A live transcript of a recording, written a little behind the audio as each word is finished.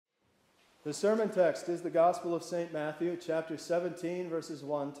The sermon text is the Gospel of St. Matthew, chapter 17, verses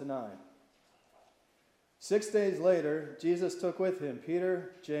 1 to 9. 6 days later, Jesus took with him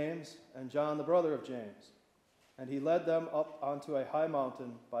Peter, James, and John, the brother of James, and he led them up onto a high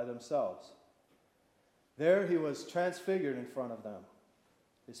mountain by themselves. There he was transfigured in front of them.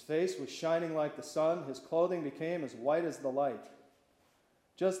 His face was shining like the sun, his clothing became as white as the light.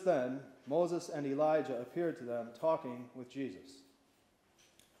 Just then, Moses and Elijah appeared to them, talking with Jesus.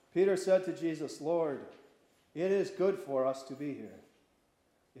 Peter said to Jesus, "Lord, it is good for us to be here.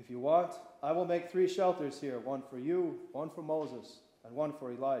 If you want, I will make 3 shelters here, one for you, one for Moses, and one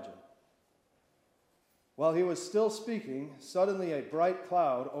for Elijah." While he was still speaking, suddenly a bright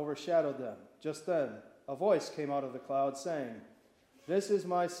cloud overshadowed them. Just then, a voice came out of the cloud saying, "This is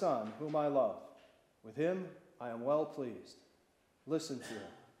my son, whom I love. With him I am well pleased. Listen to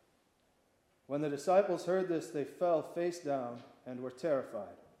him." When the disciples heard this, they fell face down and were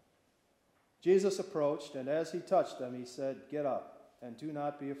terrified. Jesus approached, and as he touched them, he said, "Get up, and do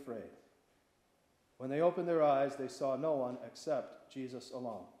not be afraid." When they opened their eyes, they saw no one except Jesus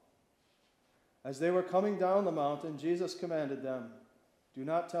alone. As they were coming down the mountain, Jesus commanded them, "Do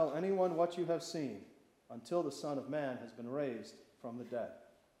not tell anyone what you have seen until the Son of Man has been raised from the dead."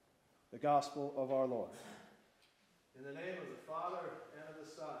 The Gospel of our Lord. In the name of the Father, and of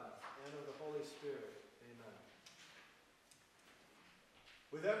the Son, and of the Holy Spirit. Amen.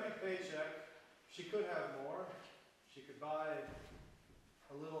 With every paycheck, she could have more. She could buy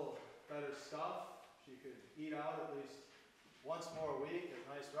a little better stuff. She could eat out at least once more a week at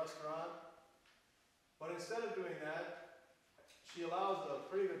a nice restaurant. But instead of doing that, she allows a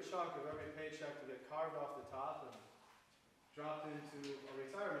pretty good chunk of every paycheck to get carved off the top and dropped into a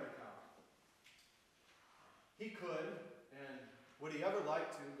retirement account. He could, and would he ever like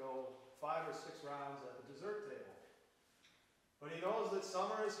to, go 5 or 6 rounds at the dessert table. But he knows that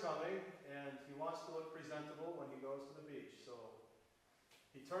summer is coming, and he wants to look presentable when he goes to the beach. So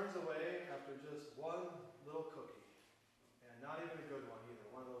he turns away after just one little cookie. And not even a good one either,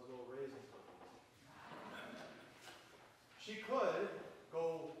 one of those little raisin cookies. She could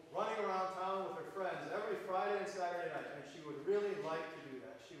go running around town with her friends every Friday and Saturday night, and she would really like to do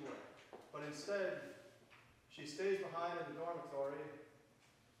that. She would. But instead, she stays behind in the dormitory,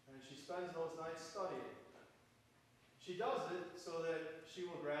 and she spends those nights studying. She does it so that she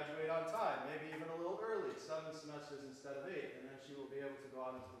will graduate on time, maybe even a little early, 7 semesters instead of 8, and then she will be able to go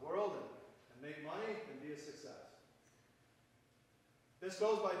out into the world and make money and be a success. This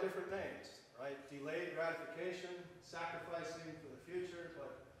goes by different names, right? Delayed gratification, sacrificing for the future,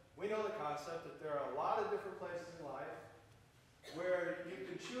 but we know the concept that there are a lot of different places in life where you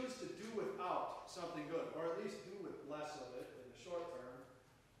can choose to do without something good, or at least do with less of it in the short term,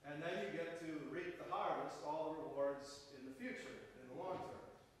 and then you get to reap the harvest, all the rewards in the future, in the long term.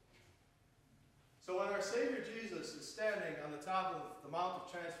 So when our Savior Jesus is standing on the top of the Mount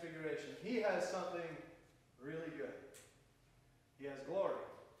of Transfiguration, he has something really good. He has glory.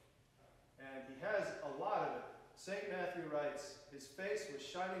 And he has a lot of it. St. Matthew writes, "His face was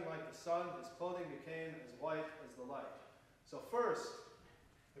shining like the sun, his clothing became as white as the light." So first,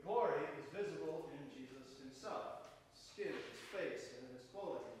 the glory is visible in Jesus himself. Skin, his face, and in his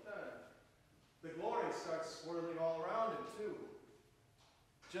clothing. Then the glory starts swirling all around him too.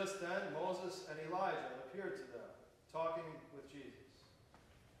 Just then, Moses and Elijah appeared to them, talking with Jesus.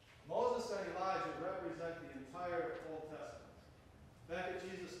 Moses and Elijah represent the entire Old Testament. Back at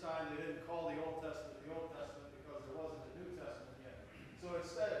Jesus' time, they didn't call the Old Testament because there wasn't a New Testament yet. So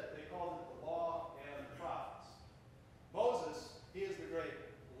instead, they called it the Law and the Prophets. Moses, he is the great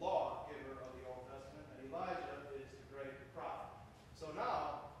lawgiver of the Old Testament, and Elijah is the great prophet. So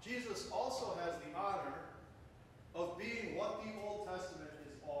now, Jesus also has the honor of being what the Old Testament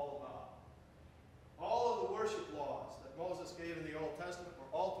is all about. All of the worship laws that Moses gave in the Old Testament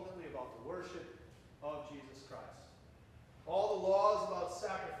were ultimately about the worship of Jesus Christ. All the laws about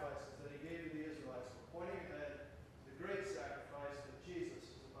sacrifices that he gave to the Israelites were pointing ahead to the great sacrifice that Jesus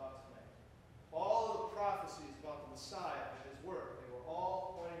was about to make. All of the prophecies about the Messiah and his work, they were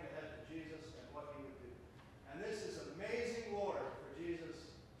all pointing ahead to Jesus and what he would do. And this is amazing glory for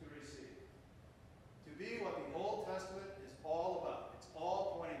Jesus to receive. To be what the Old Testament is all about. It's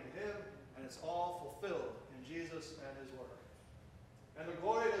all pointing to him, and it's all fulfilled in Jesus and his work. And the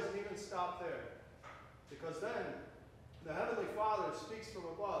glory doesn't even stop there. Because then, the Heavenly Father speaks from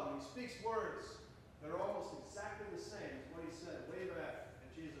above, and he speaks words that are almost exactly the same as what he said way back at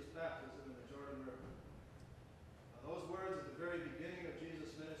Jesus' baptism in the Jordan River. Now, those words at the very beginning of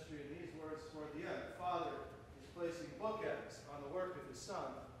Jesus' ministry, and these words toward the end. The Father is placing bookends on the work of his Son.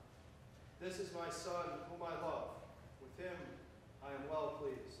 "This is my Son, whom I love. With him I am well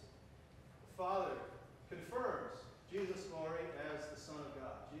pleased." Father confirms Jesus' glory as the Son of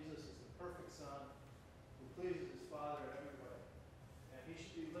God. Jesus is the perfect Son who pleases his Father in every way. And he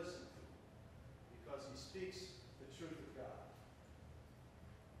should be listened to because he speaks the truth of God.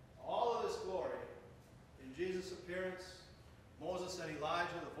 All of this glory in Jesus' appearance, Moses and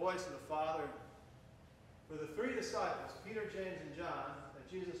Elijah, the voice of the Father, for the three disciples, Peter, James, and John, that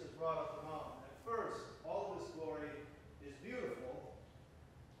Jesus has brought up the mountain. At first, all of this glory is beautiful,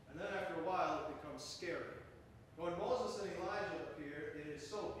 and then after a while it becomes scary. When Moses and Elijah appear, it is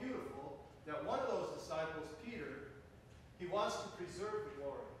so beautiful that one of those disciples, Peter, he wants to preserve the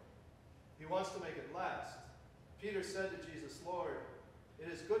glory. He wants to make it last. Peter said to Jesus, "Lord, it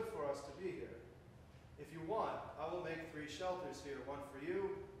is good for us to be here. If you want, I will make 3 shelters here, one for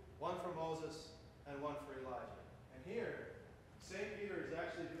you, one for Moses, and one for Elijah." And here, St. Peter is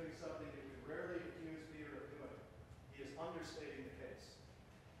actually doing something that we rarely accuse Peter of doing. He is understating the case.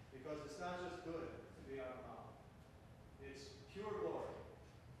 Because it's not just good to be on a mountain. It's pure glory.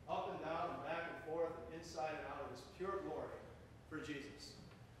 Up and down and back and forth and inside and out. It is pure glory for Jesus.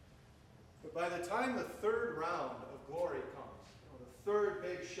 But by the time the third round of glory comes, the third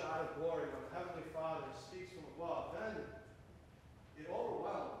big shot of glory when the Heavenly Father speaks from above, then it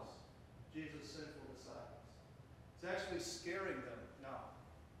overwhelms Jesus' sinful disciples. It's actually scaring them now.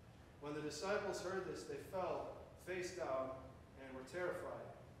 When the disciples heard this, they fell face down and were terrified.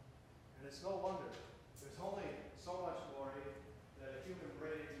 And it's no wonder. There's only so much glory that a human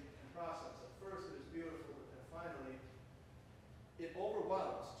brain can process. At first it is beautiful, but then finally it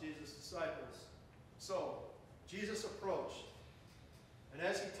overwhelms Jesus' disciples. So Jesus approached, and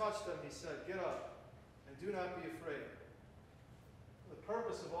as he touched them, he said, "Get up and do not be afraid." The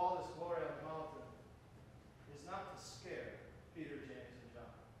purpose of all this glory on the mountain is not to scare Peter, James, and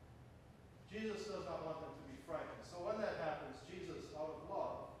John. Jesus does not want them to be frightened. So when that happens, Jesus, out of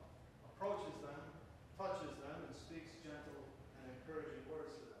love, approaches them, touches them, and speaks gentle and encouraging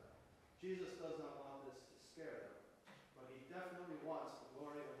words to them. Jesus does not want this to scare them, but he definitely wants the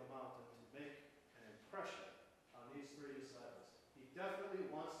glory of the mountain to make an impression on these 3 disciples. He definitely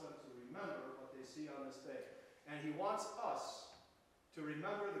wants them to remember what they see on this day. And he wants us to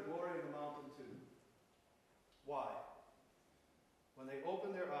remember the glory of the mountain too. Why? When they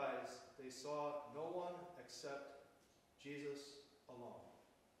opened their eyes, they saw no one except Jesus alone.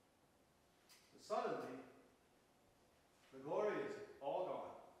 But suddenly, the glory is all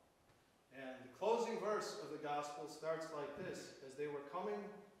gone. And the closing verse of the gospel starts like this: as they were coming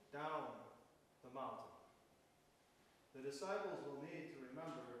down the mountain. The disciples will need to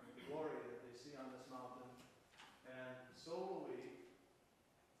remember the glory that they see on this mountain, and so will we,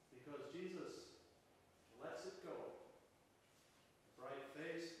 because Jesus lets it go. The bright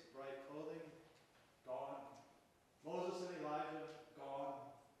face, the bright clothing, gone. Moses and Elijah,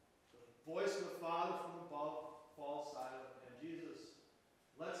 gone. The voice of the Father from above falls silent, and Jesus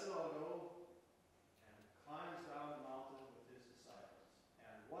lets it all go and climbs down the mountain with his disciples.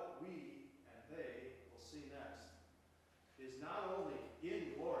 And what we and they will see next is not only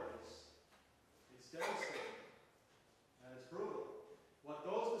inglorious, it's devastating, and it's brutal. What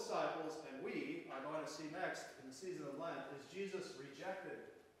those disciples and we are going to see next in the season of Lent is Jesus rejected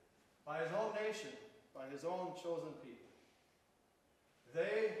by his own nation, by his own chosen people.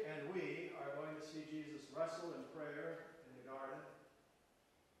 They and we are going to see Jesus wrestle in prayer in the garden,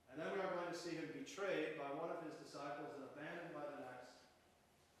 and then we are going to see him betrayed by one of his disciples and abandoned by the next.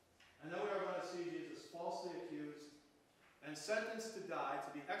 And then we are going to see Jesus falsely accused and sentenced to die,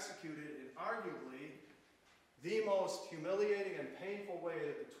 to be executed in arguably the most humiliating and painful way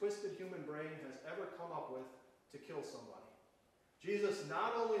that the twisted human brain has ever come up with to kill somebody. Jesus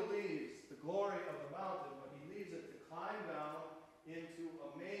not only leaves the glory of the mountain, but he leaves it to climb down into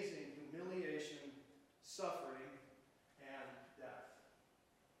amazing humiliation, suffering, and death.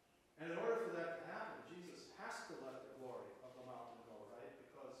 And in order for that to happen, Jesus has to let the glory of the mountain go, right?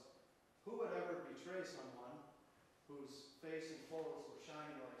 Because who would ever betray someone whose face and clothes were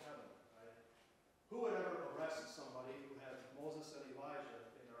shining like heaven, right? Who would ever arrest somebody who had Moses and Elijah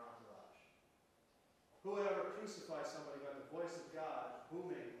in their entourage? Who would ever crucify somebody who had the voice of God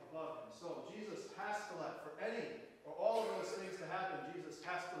booming above him? So Jesus has to let, for any or all of those things to happen, Jesus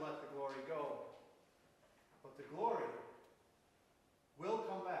has to let the glory go. But the glory will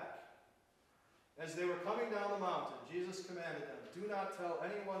come back. As they were coming down the mountain, Jesus commanded them, "Do not tell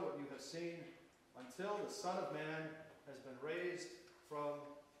anyone what you have seen until the Son of Man has been raised from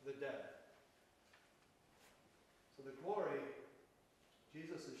the dead." So the glory,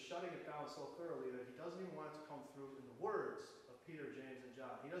 Jesus is shutting it down so thoroughly that he doesn't even want it to come through in the words of Peter, James, and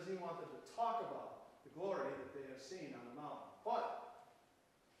John. He doesn't even want them to talk about the glory that they have seen on the mountain. But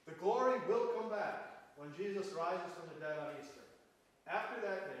the glory will when Jesus rises from the dead on Easter. After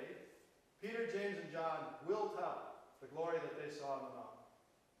that day, Peter, James, and John will tell the glory that they saw on the mountain.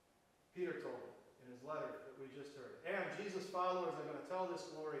 Peter told them in his letter that we just heard. And Jesus' followers are going to tell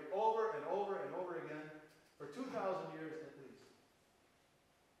this glory over and over and over again for 2,000 years at least.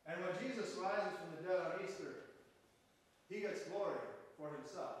 And when Jesus rises from the dead on Easter, he gets glory for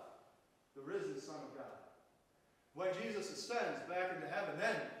himself, the risen Son of God. When Jesus ascends back into heaven,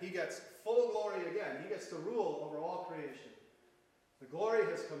 then he gets full glory again. He gets to rule over all creation. The glory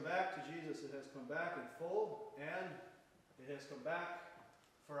has come back to Jesus. It has come back in full, and it has come back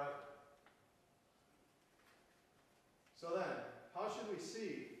forever. So then, how should we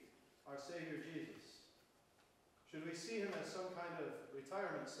see our Savior Jesus? Should we see him as some kind of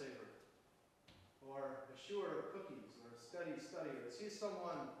retirement saver, or a shewer of cookies, or a steady studier? Is he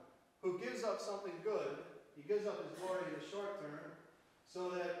someone who gives up something good? He gives up his glory in the short term so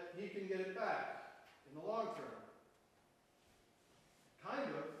that he can get it back in the long term.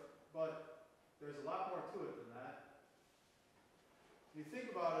 Kind of, but there's a lot more to it than that. You think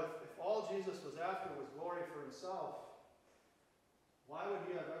about it, if all Jesus was after was glory for himself, why would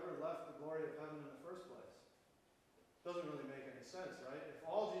he have ever left the glory of heaven in the first place? Doesn't really make any sense, right? If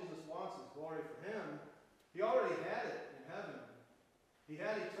all Jesus wants is glory for him, he already had it in heaven. He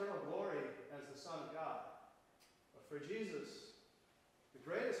had eternal glory as the Son of God. But for Jesus, the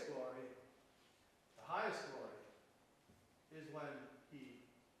greatest glory, the highest glory, is when he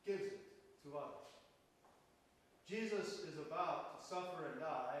gives it to others. Jesus is about to suffer and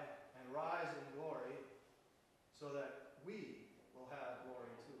die and rise in glory so that we will have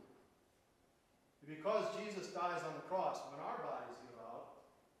glory too. Because Jesus dies on the cross, when our bodies give out,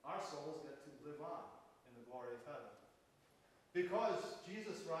 our souls get to live on in the glory of heaven. Because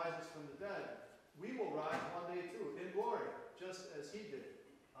Jesus rises from the dead, we will rise one day too, in glory, just as he did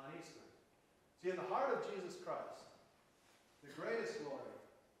on Easter. See, in the heart of Jesus Christ, the greatest glory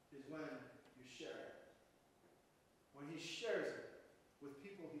is when you share it. When he shares it with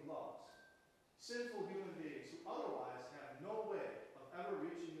people he loves. Sinful human beings who otherwise have no way of ever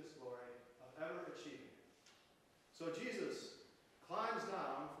reaching this glory, of ever achieving it. So Jesus climbs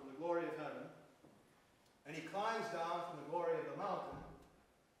down from the glory of heaven, and he climbs down from the glory of the mountain,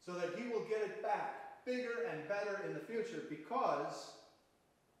 so that he will get it back bigger and better in the future, because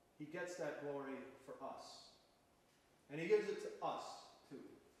he gets that glory for us. And he gives it to us, too.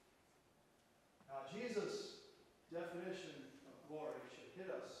 Now, Jesus' definition of glory should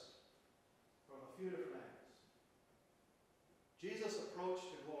hit us from a few different angles. Jesus' approach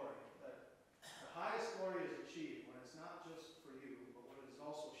to glory, that the highest glory is achieved when it's not just for you, but when it is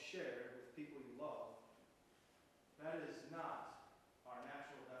also shared with people you love, that is not our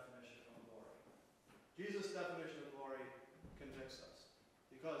natural definition of glory. Jesus' definition of glory convicts us,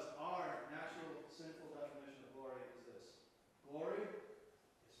 because our natural, sinful definition of glory is this. Glory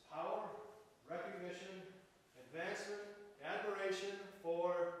is power, recognition, advancement, admiration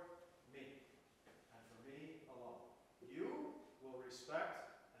for me, and for me alone. You will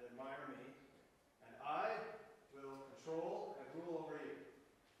respect and admire me, and I will control and rule over you.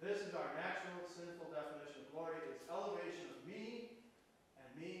 This is our natural, sinful definition of glory. It's elevation of me and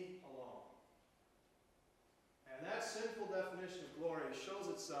me alone. And that sinful definition of glory shows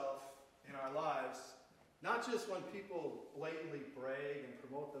itself in our lives, not just when people blatantly brag and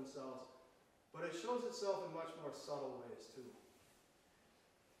promote themselves, but it shows itself in much more subtle ways too.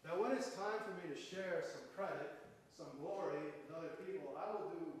 Now when it's time for me to share some credit, some glory with other people, I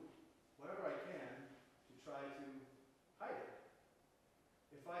will do whatever I can to try to hide it.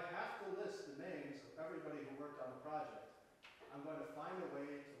 If I have to list the names of everybody who worked on the project, I'm going to find a way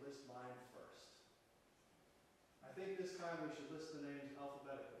to list mine first. I think this time we should list the names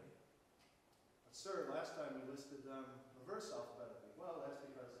alphabetically. But sir, last time we listed them reverse alphabetically. Well, that's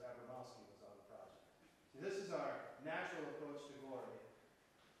because Abramowski was on the project. See, this is our natural approach to glory.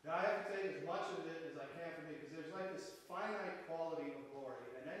 Now I have to take as much of it as I can for me, because there's like this finite quality of glory,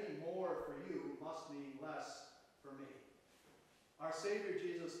 and any more for you must mean less for me. Our Savior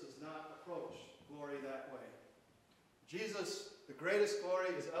Jesus does not approach glory that way. Jesus, the greatest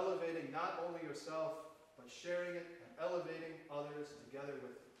glory, is elevating not only yourself, but sharing it and elevating others together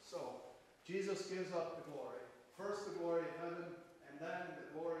with you. So, Jesus gives up the glory. First the glory of heaven, and then the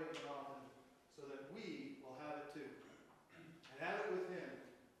glory of the mountain, so that we will have it too. And have it with him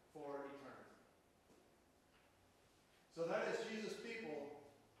for eternity. So then as Jesus' people,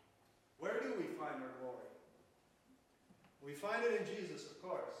 where do we find our glory? We find it in Jesus, of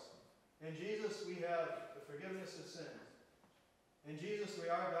course. In Jesus we have the forgiveness of sins. In Jesus we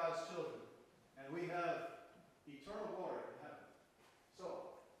are God's children. And we have eternal glory in heaven.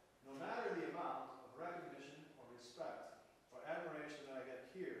 So, no matter the amount of recognition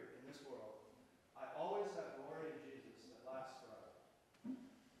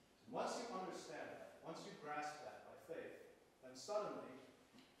suddenly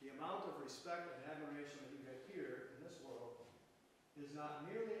the amount of respect and admiration that you get here in this world is not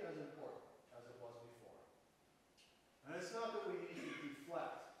nearly as important as it was before. And it's not that we need to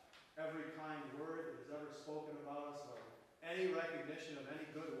deflect every kind word that is ever spoken about us or any recognition of any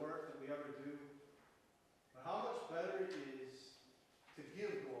good work that we ever do. But how much better it is to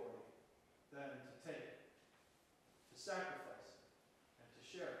give glory than to take, to sacrifice